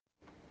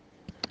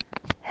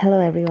Hello,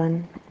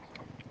 everyone.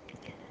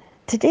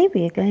 Today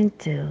we are going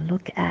to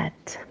look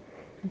at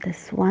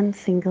this one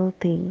single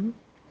theme,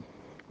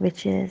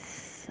 which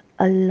is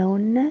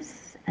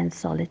aloneness and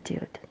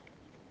solitude.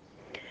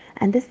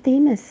 And this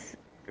theme is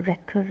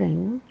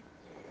recurring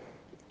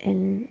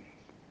in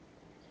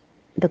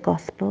the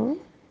Gospel,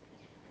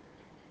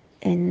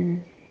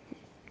 in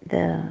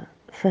the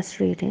first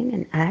reading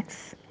in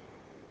Acts,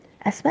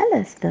 as well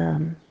as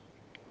the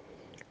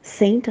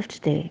saint of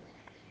today,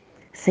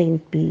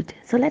 Saint Bede.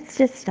 So let's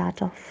just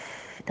start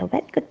off the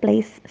wet good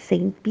place,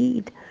 Saint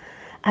Bede.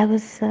 I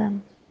was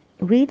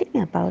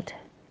reading about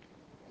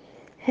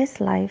his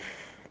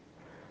life,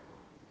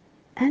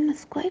 and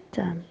it's quite,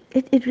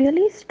 it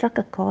really struck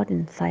a chord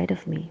inside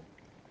of me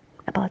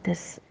about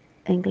this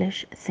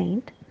English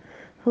saint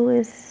who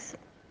is,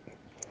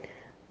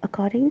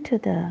 according to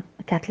the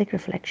Catholic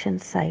Reflection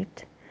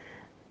site,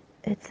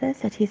 it says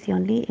that he's the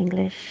only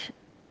English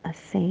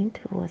saint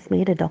who was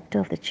made a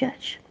doctor of the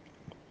church.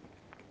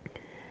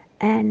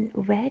 And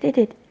where did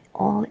it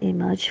all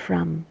emerge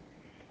from?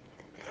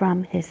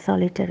 From his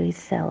solitary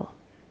cell.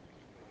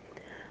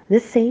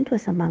 This saint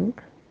was a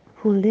monk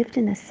who lived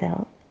in a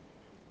cell,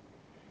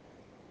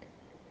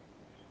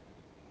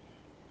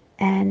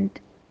 and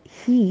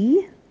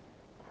he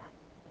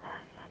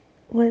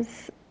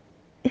was,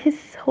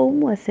 his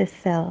home was his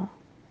cell,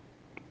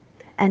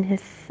 and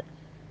his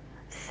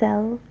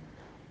cell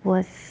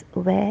was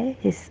where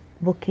his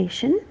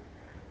vocation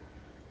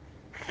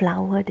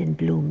flowered and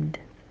bloomed.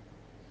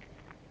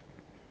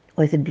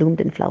 Or is it bloomed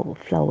and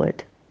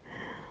flowered?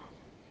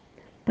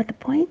 But the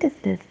point is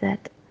this,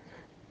 that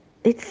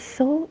it's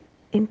so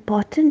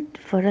important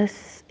for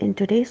us in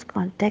today's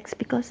context,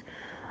 because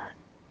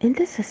in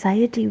this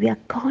society we are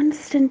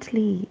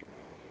constantly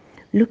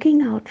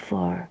looking out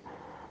for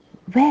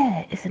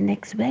where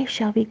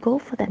shall we go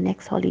for the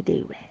next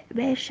holiday,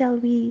 where shall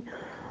we,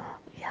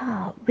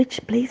 which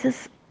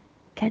places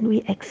can we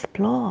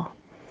explore,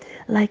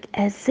 like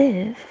as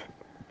if,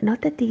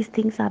 not that these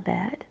things are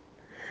bad,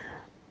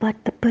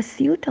 but the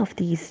pursuit of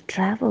these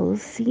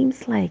travels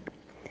seems like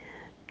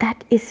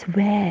that is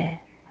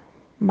where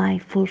my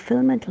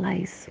fulfillment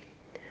lies.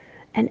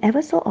 And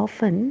ever so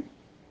often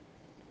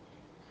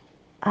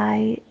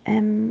I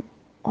am,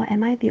 or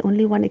am I the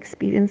only one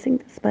experiencing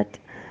this, but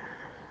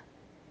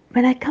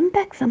when I come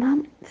back,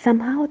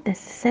 somehow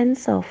this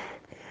sense of,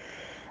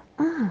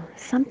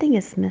 something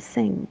is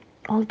missing.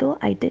 Although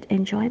I did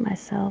enjoy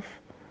myself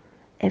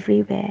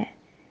everywhere,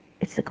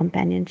 it's the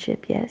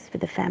companionship, yes,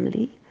 with the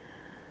family,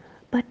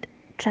 but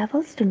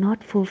travels do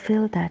not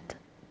fulfill that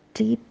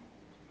deep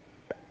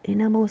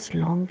innermost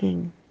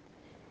longing.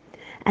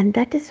 And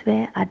that is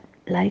where I'd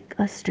like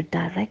us to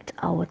direct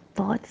our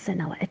thoughts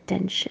and our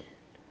attention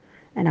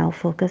and our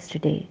focus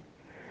today.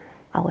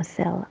 Our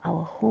cell,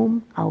 our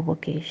home, our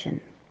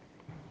vocation.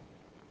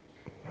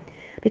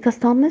 Because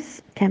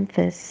Thomas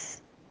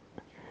Kempis,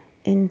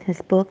 in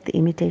his book, The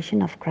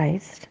Imitation of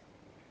Christ,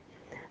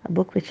 a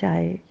book which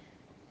I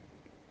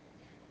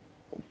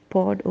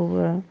pored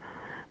over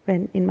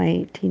when in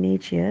my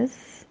teenage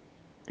years,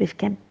 which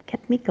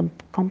kept me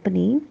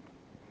company,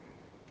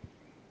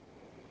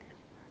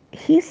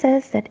 he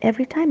says that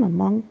every time a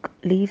monk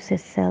leaves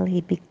his cell,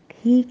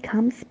 he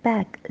comes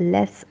back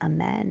less a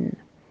man.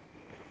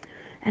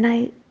 And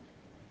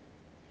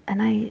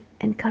I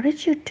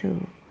encourage you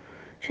to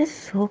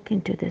just soak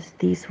into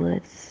these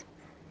words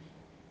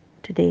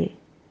today.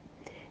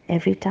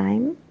 Every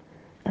time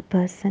a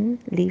person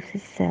leaves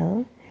his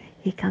cell,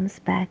 he comes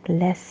back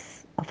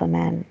less of a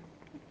man.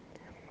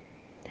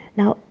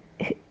 Now,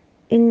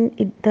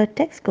 the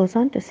text goes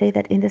on to say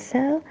that in the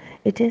cell,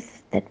 it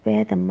is that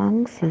where the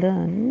monks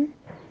learn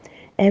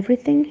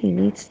everything he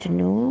needs to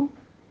know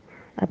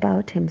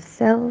about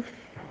himself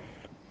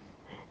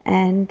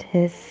and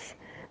his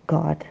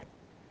God.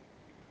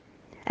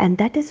 And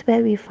that is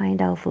where we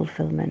find our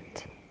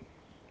fulfillment.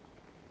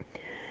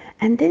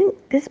 And then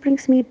this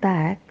brings me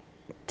back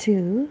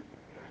to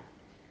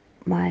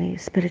my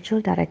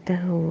spiritual director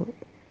who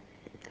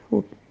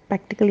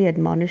practically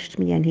admonished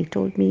me, and he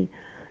told me,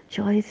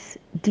 Joyce,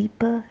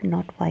 deeper,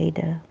 not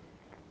wider.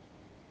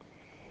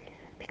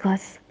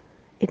 Because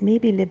it may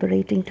be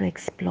liberating to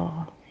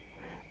explore,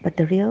 but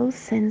the real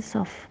sense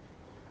of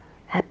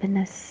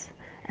happiness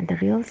and the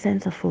real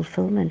sense of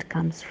fulfillment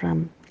comes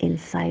from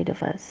inside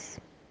of us.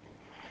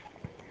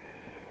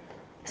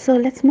 So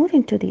let's move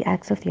into the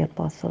Acts of the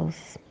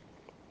Apostles.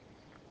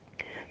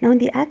 Now, in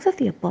the Acts of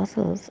the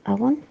Apostles, I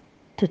want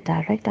to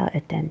direct our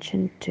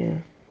attention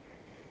to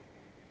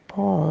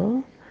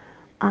Paul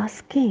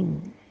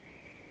asking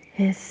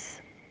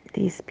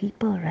these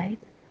people, right?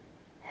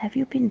 Have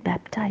you been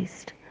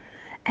baptized?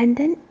 And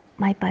then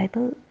my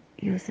Bible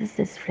uses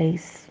this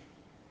phrase,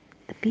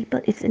 the people,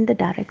 it's in the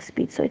direct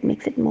speech, so it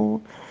makes it more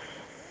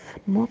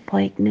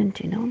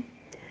poignant, you know.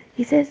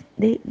 He says,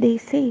 they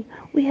say,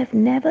 we have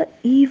never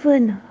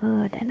even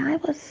heard. And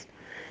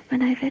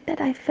when I read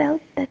that, I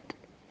felt that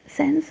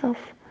sense of,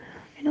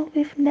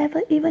 we've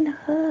never even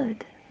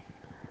heard.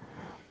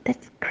 That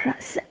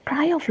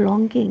cry of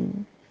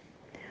longing.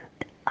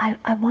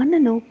 I want to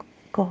know,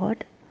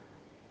 God,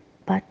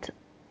 But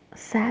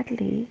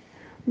sadly,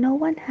 no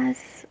one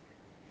has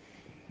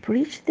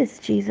preached this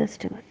Jesus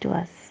to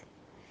us.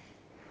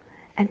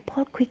 And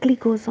Paul quickly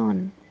goes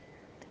on.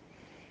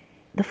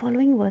 The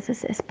following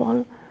verses, as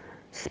Paul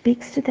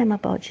speaks to them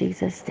about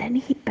Jesus, then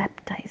he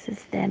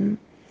baptizes them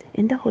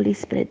in the Holy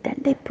Spirit. Then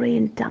they pray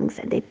in tongues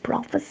and they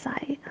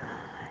prophesy.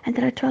 And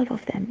there are 12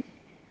 of them.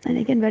 And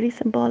again, very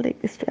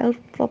symbolic. These 12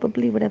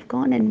 probably would have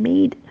gone and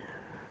made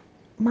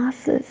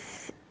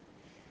masses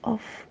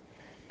of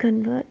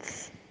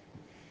converts,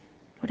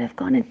 would have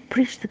gone and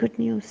preached the good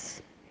news.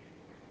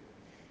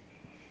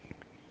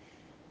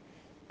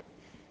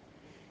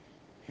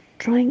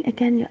 Drawing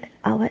again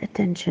our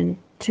attention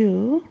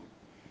to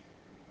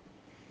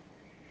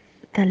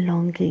the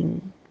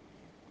longing.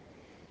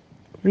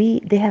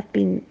 They have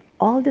been,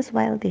 all this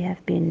while they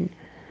have been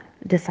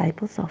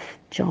disciples of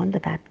John the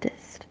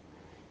Baptist.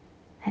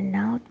 And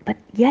now, but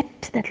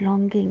yet that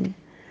longing,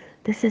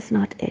 this is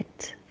not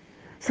it.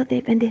 So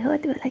when they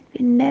heard, they were like,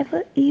 we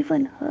never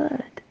even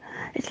heard.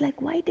 It's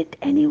like, why did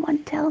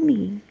anyone tell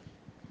me?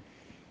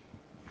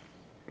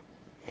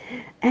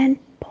 And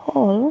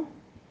Paul,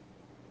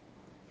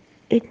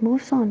 it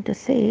moves on to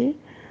say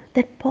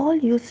that Paul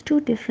used two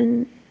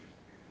different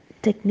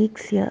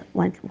techniques here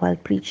while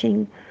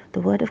preaching the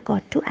word of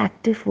God. Two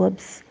active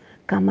verbs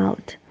come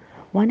out.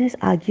 One is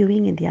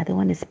arguing and the other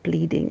one is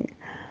pleading.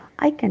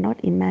 I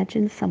cannot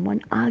imagine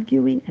someone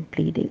arguing and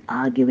pleading,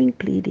 arguing,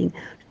 pleading.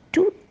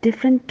 Two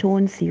different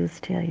tones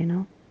used here, you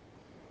know.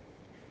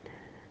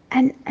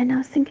 And I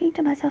was thinking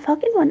to myself, how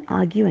can one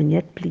argue and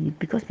yet plead?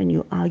 Because when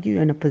you argue,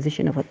 you're in a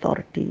position of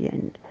authority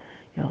and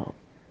you're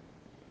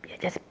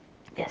just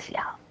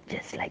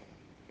like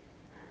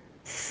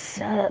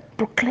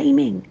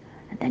proclaiming,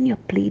 and then you're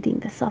pleading.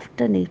 The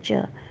softer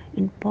nature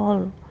in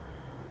Paul,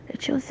 it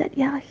shows that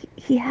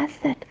he has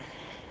that,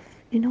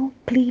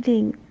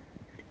 pleading,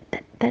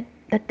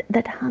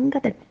 that hunger,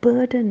 that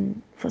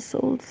burden for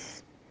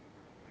souls,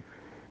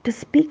 to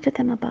speak to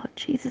them about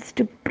Jesus,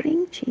 to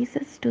bring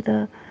Jesus to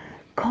the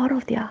core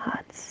of their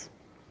hearts.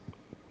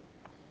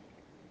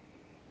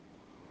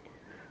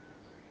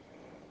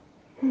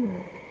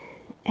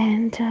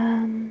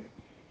 And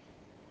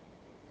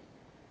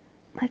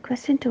my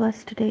question to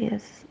us today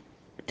is,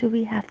 do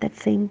we have that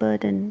same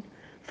burden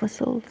for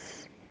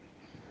souls,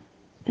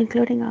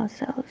 including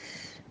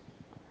ourselves?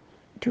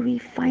 Do we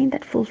find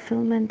that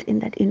fulfillment in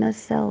that inner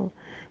cell,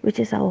 which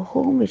is our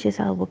home, which is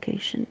our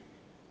vocation?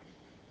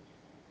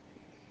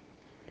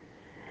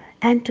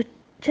 And to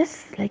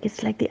just like,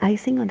 it's like the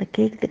icing on the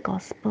cake, the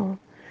gospel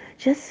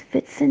just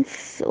fits in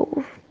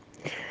so,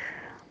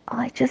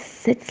 it just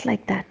sits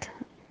like that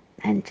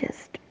and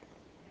just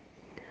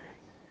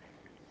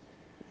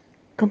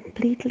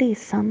completely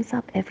sums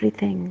up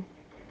everything.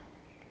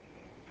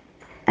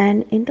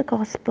 And in the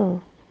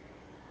gospel,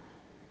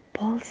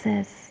 Paul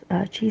says,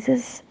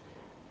 Jesus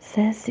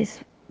says these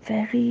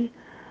very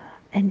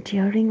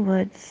enduring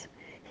words.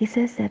 He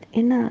says that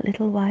in a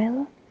little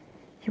while,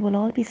 you will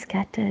all be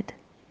scattered,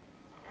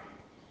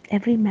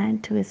 every man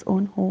to his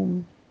own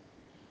home.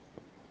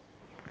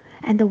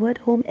 And the word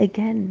home,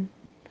 again,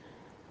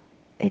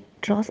 it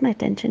draws my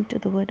attention to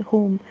the word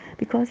home,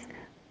 because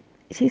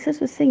Jesus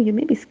was saying you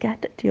may be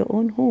scattered to your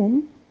own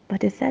home,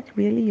 but is that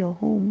really your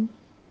home?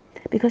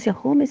 Because your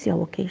home is your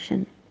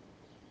vocation.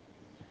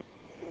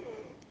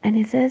 And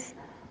he says,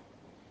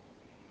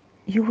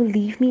 you will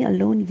leave me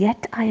alone,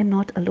 yet I am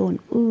not alone.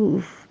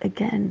 Oof,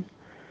 again,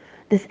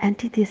 this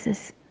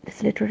antithesis,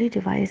 this literary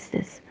device,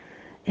 this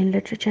in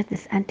literature,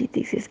 this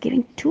antithesis,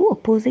 giving two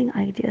opposing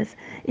ideas,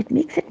 it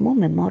makes it more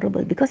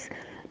memorable, because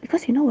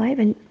you know why?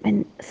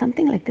 When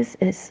something like this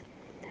is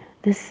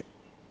this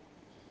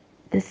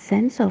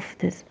sense of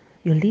this,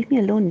 you leave me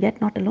alone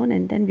yet not alone,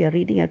 and then we are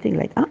reading everything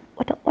like,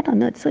 what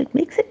on earth? So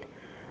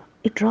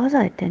it draws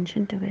our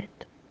attention to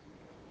it.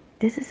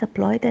 This is a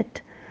ploy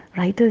that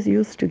writers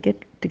use to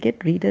get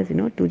readers,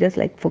 to just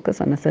like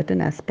focus on a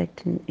certain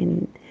aspect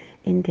in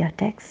their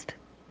text.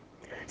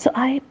 So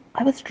I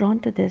was drawn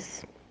to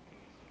this.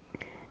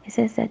 He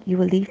says that you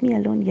will leave me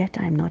alone, yet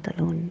I am not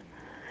alone.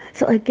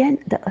 So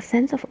again, a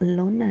sense of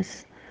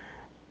aloneness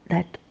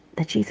that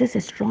Jesus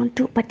is drawn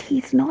to, but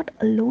he's not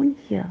alone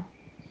here.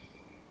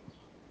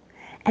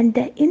 And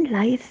therein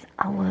lies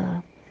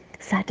our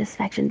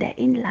satisfaction.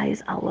 Therein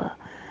lies our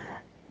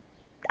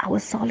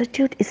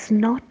solitude is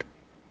not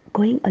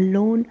going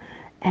alone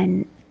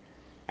and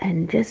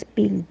just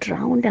being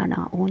drowned in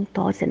our own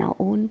thoughts, in our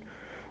own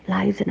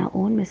lives, in our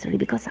own misery,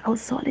 because our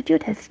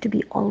solitude has to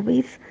be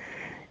always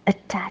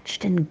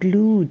attached and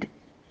glued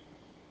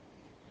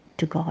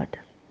to God.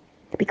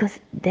 Because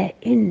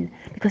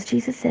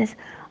Jesus says,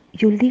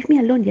 you leave me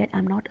alone, yet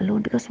I'm not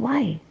alone. Because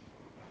why?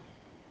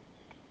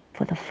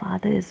 For the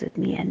Father is with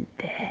me, and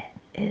there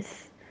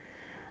is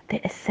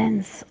the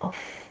essence of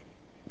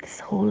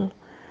this whole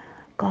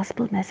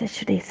gospel message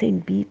today, saying,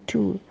 be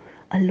too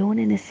alone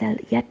in his cell,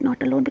 yet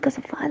not alone, because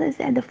the Father is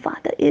there, and the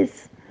Father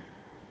is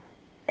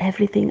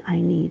everything I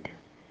need.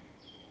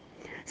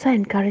 So I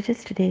encourage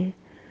us today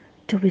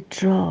to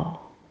withdraw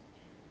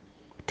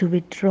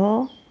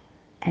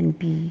and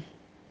be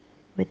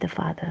with the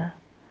Father.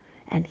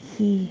 and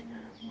He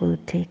will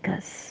take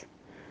us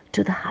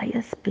to the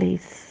highest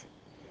place,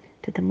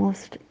 to the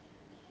most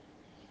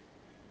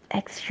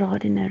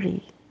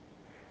extraordinary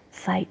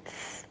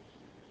sights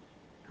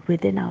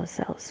within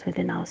ourselves,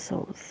 within our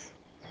souls.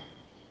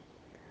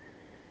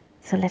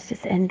 So let's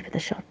just end with a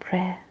short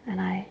prayer, and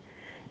I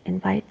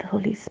invite the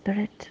Holy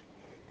Spirit.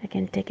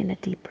 Again, take in a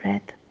deep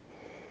breath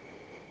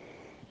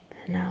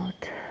and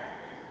out,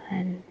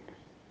 and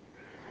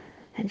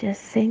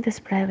just saying this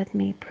prayer with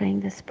me,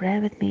 praying this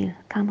prayer with me.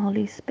 Come,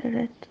 Holy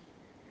Spirit.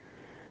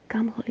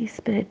 Come, Holy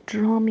Spirit,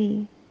 draw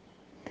me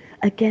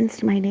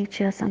against my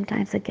nature,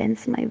 sometimes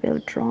against my will.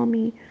 Draw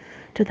me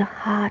to the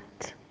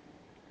heart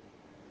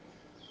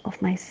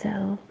of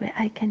myself, where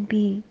I can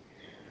be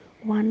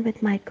one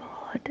with my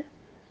God,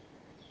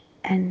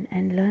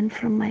 and learn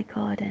from my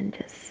God, and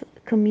just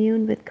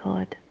commune with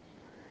God,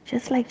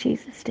 just like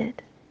Jesus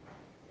did.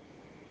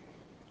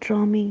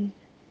 Draw me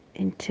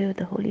into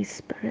the Holy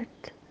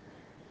Spirit,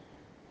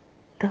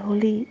 the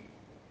Holy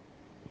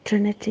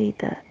Trinity,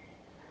 the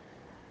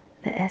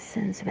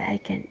essence, where I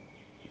can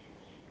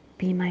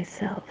be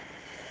myself.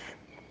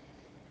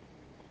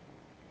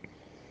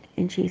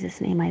 In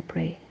Jesus' name I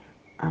pray.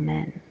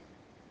 Amen.